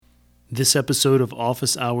This episode of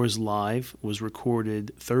Office Hours Live was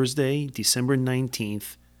recorded Thursday, December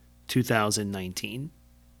 19th, 2019.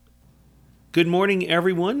 Good morning,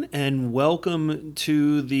 everyone, and welcome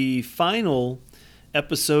to the final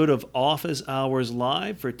episode of Office Hours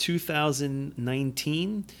Live for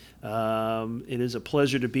 2019. It is a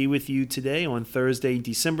pleasure to be with you today on Thursday,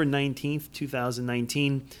 December 19th,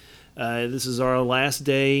 2019. This is our last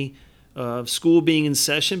day of school being in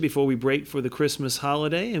session before we break for the Christmas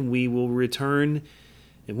holiday, and we will return.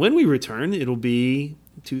 And when we return, it'll be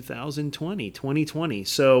 2020.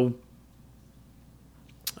 So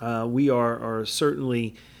we are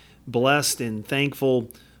certainly blessed and thankful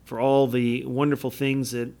for all the wonderful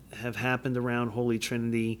things that have happened around Holy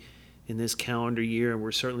Trinity in this calendar year, and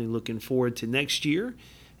we're certainly looking forward to next year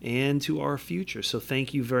and to our future. So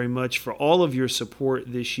thank you very much for all of your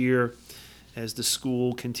support this year as the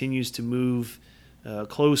school continues to move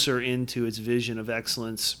closer into its vision of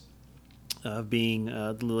excellence of being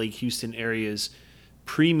the Lake Houston area's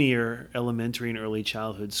premier elementary and early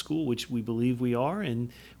childhood school, which we believe we are,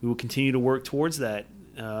 and we will continue to work towards that.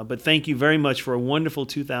 But thank you very much for a wonderful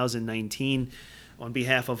 2019. On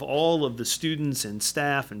behalf of all of the students and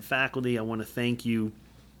staff and faculty, I want to thank you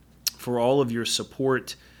for all of your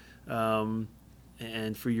support and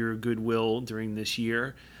for your goodwill during this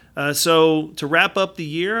year. So to wrap up the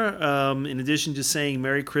year, in addition to saying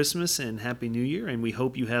Merry Christmas and Happy New Year, and we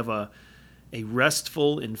hope you have a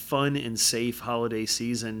restful and fun and safe holiday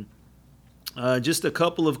season. Just a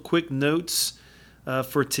couple of quick notes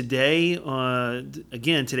for today.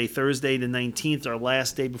 Again, today, Thursday the 19th, our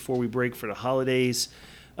last day before we break for the holidays.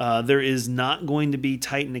 There is not going to be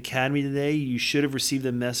Titan Academy today. You should have received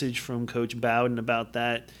a message from Coach Bowden about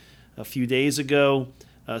that a few days ago.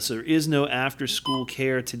 So there is no after-school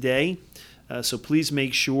care today. So please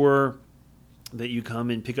make sure that you come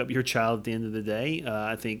and pick up your child at the end of the day.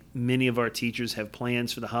 I think many of our teachers have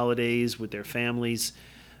plans for the holidays with their families,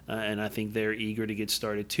 and I think they're eager to get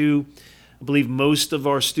started too. I believe most of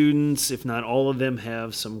our students, if not all of them,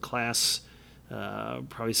 have some class,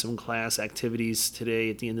 probably some class activities today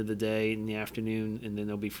at the end of the day in the afternoon, and then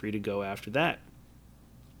they'll be free to go after that.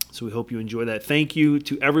 So we hope you enjoy that. Thank you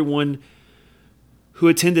to everyone who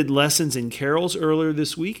attended lessons and carols earlier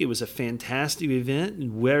this week. It was a fantastic event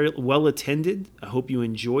and well attended. I hope you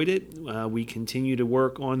enjoyed it. We continue to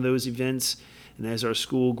work on those events, and as our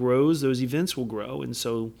school grows, those events will grow. And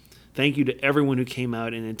so thank you to everyone who came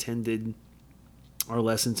out and attended our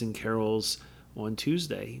lessons and carols on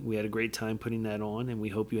Tuesday. We had a great time putting that on, and we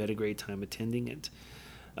hope you had a great time attending it.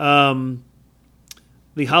 The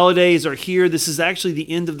holidays are here. This is actually the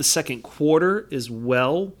end of the second quarter as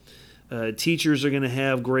well. Teachers are going to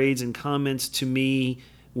have grades and comments to me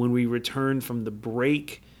when we return from the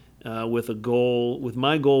break, with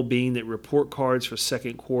my goal being that report cards for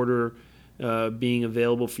second quarter being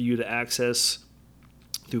available for you to access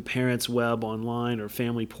through Parents Web online or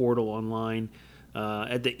Family Portal online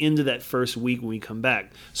at the end of that first week when we come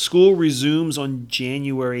back. School resumes on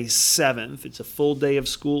January 7th. It's a full day of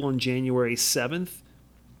school on January 7th.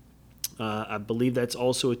 I believe that's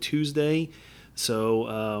also a Tuesday.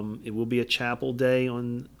 So it will be a chapel day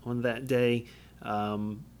on that day,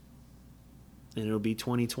 and it'll be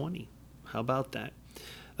 2020. How about that?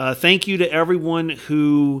 Thank you to everyone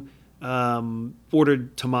who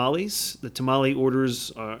ordered tamales. The tamale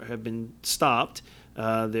orders have been stopped.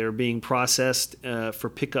 They're being processed for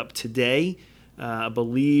pickup today. I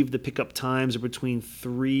believe the pickup times are between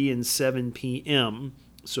 3 and 7 p.m.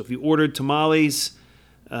 So if you ordered tamales,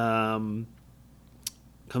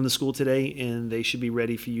 come to school today, and they should be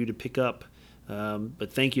ready for you to pick up.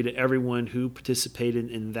 But thank you to everyone who participated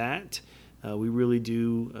in that. We really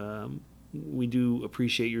do. We do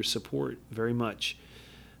appreciate your support very much.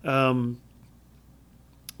 What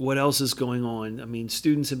else is going on? I mean,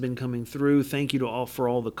 students have been coming through. Thank you to all for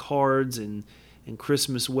all the cards and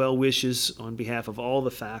Christmas well wishes on behalf of all the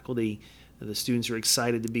faculty. The students are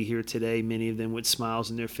excited to be here today. Many of them with smiles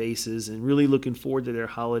on their faces and really looking forward to their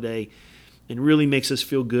holiday. It really makes us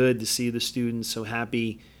feel good to see the students so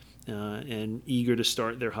happy and eager to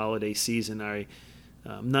start their holiday season.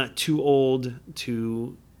 I'm not too old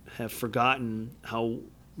to have forgotten how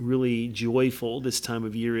really joyful this time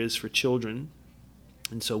of year is for children.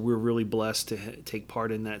 And so we're really blessed to take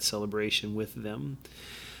part in that celebration with them.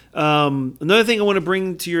 Another thing I want to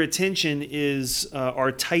bring to your attention is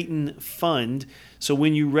our Titan Fund. So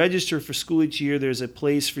when you register for school each year, there's a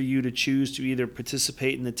place for you to choose to either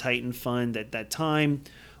participate in the Titan Fund at that time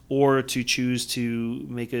or to choose to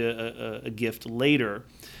make a gift later.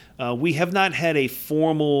 We have not had a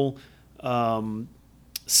formal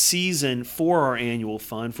season for our annual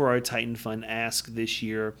fund, for our Titan Fund Ask this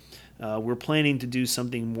year. We're planning to do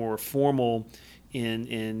something more formal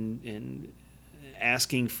in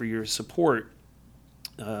asking for your support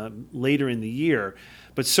later in the year.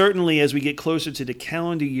 But certainly as we get closer to the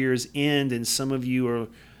calendar year's end, and some of you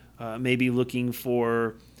are maybe looking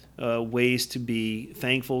for ways to be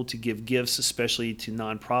thankful, to give gifts, especially to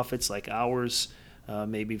nonprofits like ours,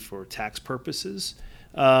 maybe for tax purposes,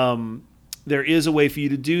 there is a way for you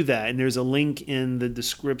to do that. And there's a link in the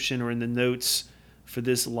description or in the notes for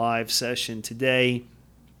this live session today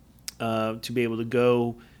to be able to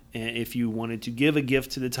go. And if you wanted to give a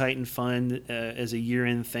gift to the Titan Fund as a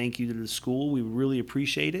year-end thank you to the school, we really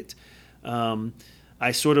appreciate it.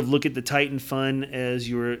 I sort of look at the Titan Fund as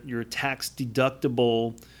your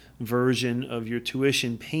tax-deductible version of your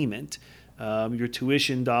tuition payment. Your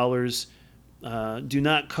tuition dollars do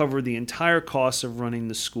not cover the entire cost of running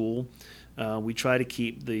the school. We try to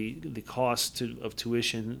keep the cost of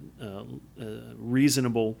tuition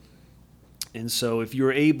reasonable. And so if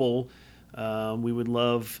you're able, we would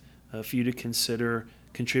love for you to consider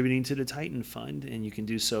contributing to the Titan Fund, and you can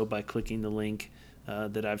do so by clicking the link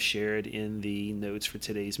that I've shared in the notes for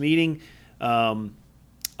today's meeting. I'm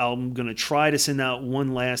going to try to send out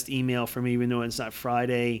one last email from me, even though it's not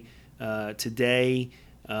Friday today,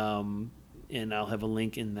 and I'll have a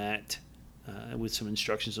link in that with some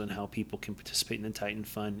instructions on how people can participate in the Titan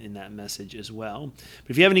Fund in that message as well.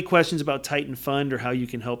 But if you have any questions about Titan Fund or how you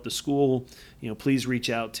can help the school, please reach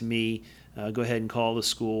out to me. Go ahead and call the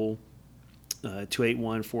school,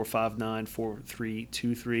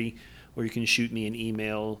 281-459-4323, or you can shoot me an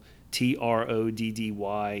email,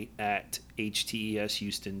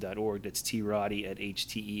 troddy@hteshouston.org. That's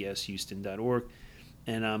troddy@hteshouston.org.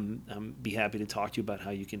 And I'm be happy to talk to you about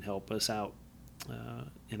how you can help us out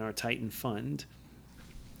in our Titan Fund.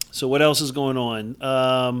 So what else is going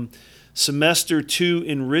on? Semester 2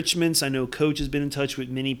 enrichments. I know Coach has been in touch with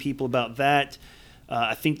many people about that.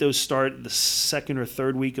 I think those start the second or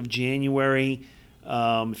third week of January.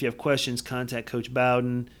 If you have questions, contact Coach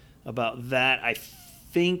Bowden about that. I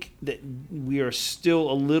think that we are still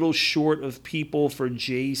a little short of people for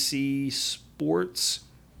JC Sports.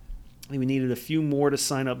 I think we needed a few more to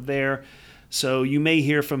sign up there. So you may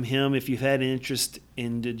hear from him if you've had an interest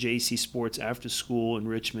in the JC Sports after school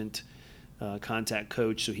enrichment. Contact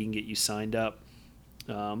Coach so he can get you signed up.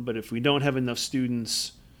 But if we don't have enough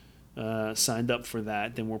students signed up for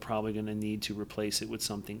that, then we're probably going to need to replace it with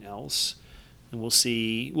something else. And we'll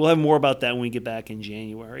see. We'll have more about that when we get back in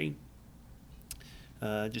January.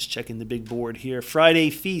 Just checking the big board here. Friday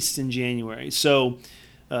feasts in January. So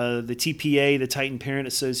the TPA, the Titan Parent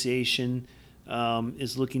Association,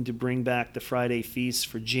 is looking to bring back the Friday feasts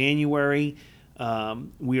for January.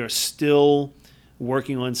 We are still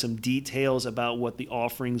working on some details about what the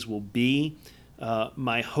offerings will be.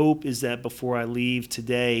 My hope is that before I leave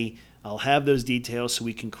today, I'll have those details so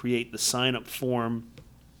we can create the sign-up form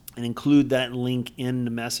and include that link in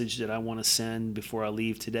the message that I want to send before I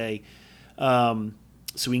leave today, so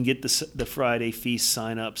we can get the Friday feast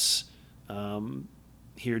sign-ups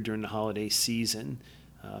here during the holiday season,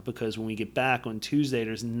 because when we get back on Tuesday,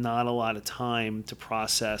 there's not a lot of time to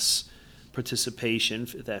process participation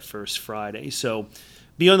for that first Friday. So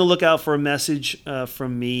be on the lookout for a message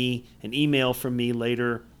from me, an email from me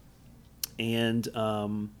later, and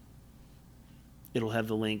it'll have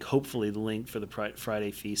the link, hopefully the link for the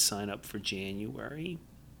Friday feast sign up for January.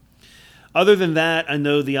 Other than that, I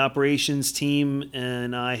know the operations team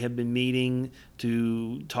and I have been meeting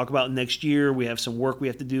to talk about next year. We have some work we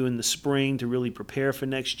have to do in the spring to really prepare for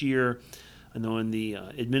next year. I know on the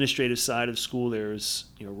administrative side of school, there's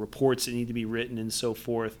reports that need to be written and so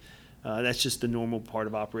forth. That's just the normal part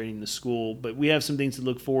of operating the school. But we have some things to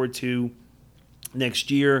look forward to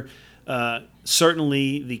next year.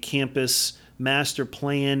 Certainly the campus master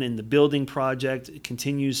plan and the building project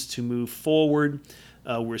continues to move forward.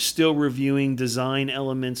 We're still reviewing design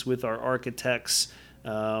elements with our architects.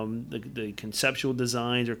 The conceptual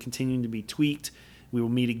designs are continuing to be tweaked. We will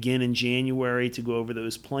meet again in January to go over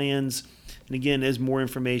those plans. And again, as more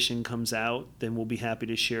information comes out, then we'll be happy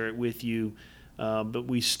to share it with you. But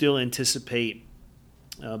we still anticipate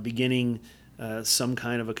beginning some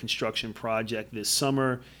kind of a construction project this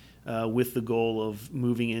summer with the goal of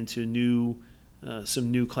moving into some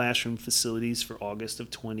new classroom facilities for August of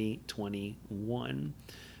 2021.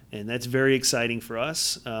 And that's very exciting for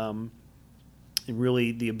us. And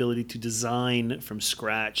really the ability to design from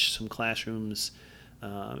scratch some classrooms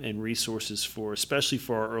and resources especially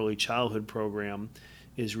for our early childhood program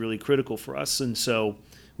is really critical for us. And so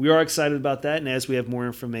we are excited about that. And as we have more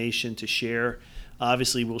information to share,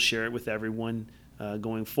 obviously we'll share it with everyone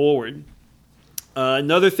going forward.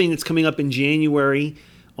 Another thing that's coming up in January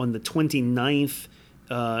on the 29th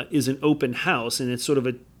is an open house, and it's sort of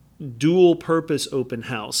a dual purpose open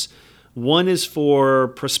house. One is for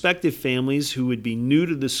prospective families who would be new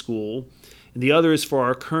to the school, and the other is for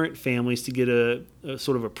our current families to get a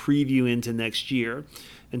sort of a preview into next year.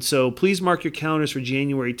 And so please mark your calendars for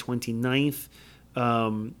January 29th.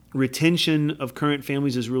 Retention of current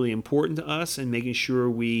families is really important to us, and making sure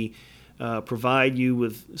we provide you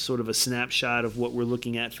with sort of a snapshot of what we're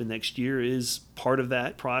looking at for next year is part of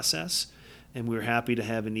that process. And we're happy to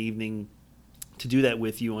have an evening to do that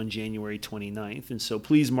with you on January 29th. And so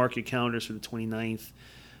please mark your calendars for the 29th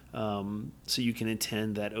so you can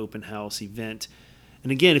attend that open house event.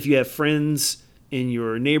 And again, if you have friends in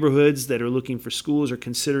your neighborhoods that are looking for schools or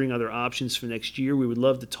considering other options for next year, we would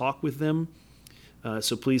love to talk with them.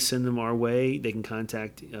 So please send them our way. They can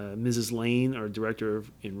contact Mrs. Lane, our Director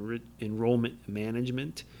of Enrollment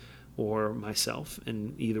Management, or myself,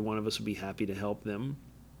 and either one of us would be happy to help them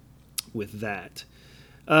with that.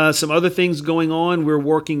 Some other things going on. We're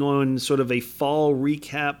working on sort of a fall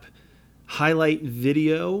recap highlight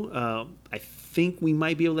video. I think we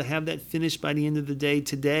might be able to have that finished by the end of the day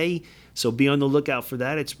today, so be on the lookout for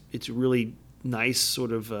that. It's a really nice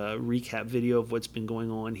sort of recap video of what's been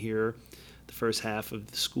going on here the first half of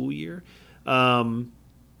the school year. And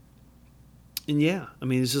yeah, I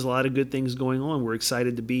mean, there's just a lot of good things going on. We're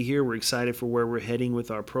excited to be here. We're excited for where we're heading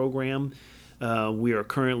with our program. We are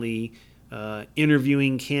currently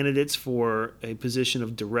interviewing candidates for a position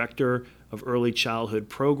of Director of Early Childhood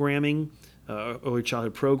Programming, Early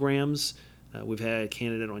Childhood Programs. We've had a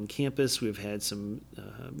candidate on campus. We've had some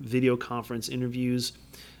video conference interviews.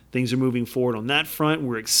 Things are moving forward on that front.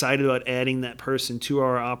 We're excited about adding that person to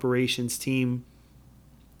our operations team.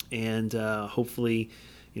 And hopefully,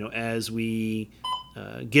 as we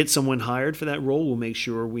get someone hired for that role, we'll make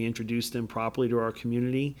sure we introduce them properly to our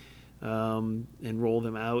community and roll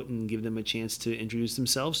them out and give them a chance to introduce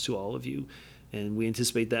themselves to all of you. And we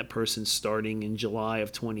anticipate that person starting in July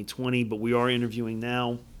of 2020, but we are interviewing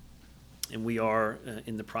now, and we are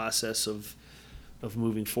in the process of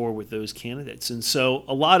moving forward with those candidates. And so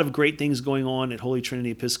a lot of great things going on at Holy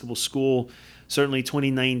Trinity Episcopal School. Certainly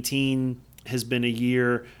 2019 has been a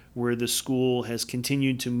year where the school has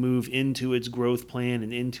continued to move into its growth plan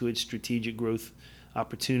and into its strategic growth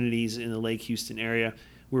opportunities in the Lake Houston area.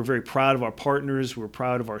 We're very proud of our partners. We're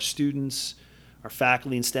proud of our students. Our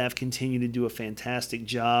faculty and staff continue to do a fantastic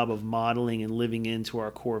job of modeling and living into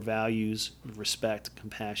our core values of respect,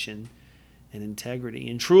 compassion, and integrity,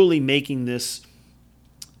 and truly making this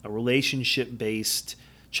a relationship-based,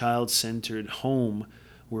 child-centered home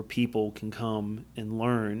where people can come and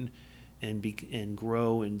learn and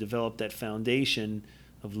grow and develop that foundation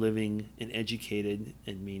of living an educated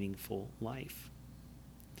and meaningful life.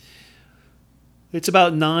 It's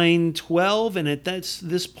about 9:12, and at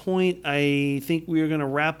this point, I think we are going to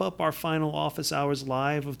wrap up our final office hours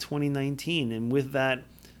live of 2019. And with that, I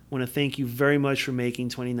want to thank you very much for making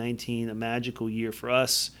 2019 a magical year for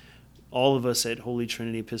us. All of us at Holy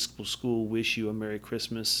Trinity Episcopal School wish you a Merry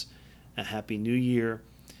Christmas, a Happy New Year,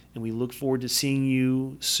 and we look forward to seeing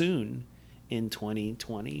you soon in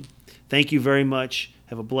 2020. Thank you very much.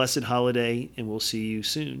 Have a blessed holiday, and we'll see you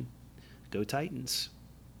soon. Go Titans.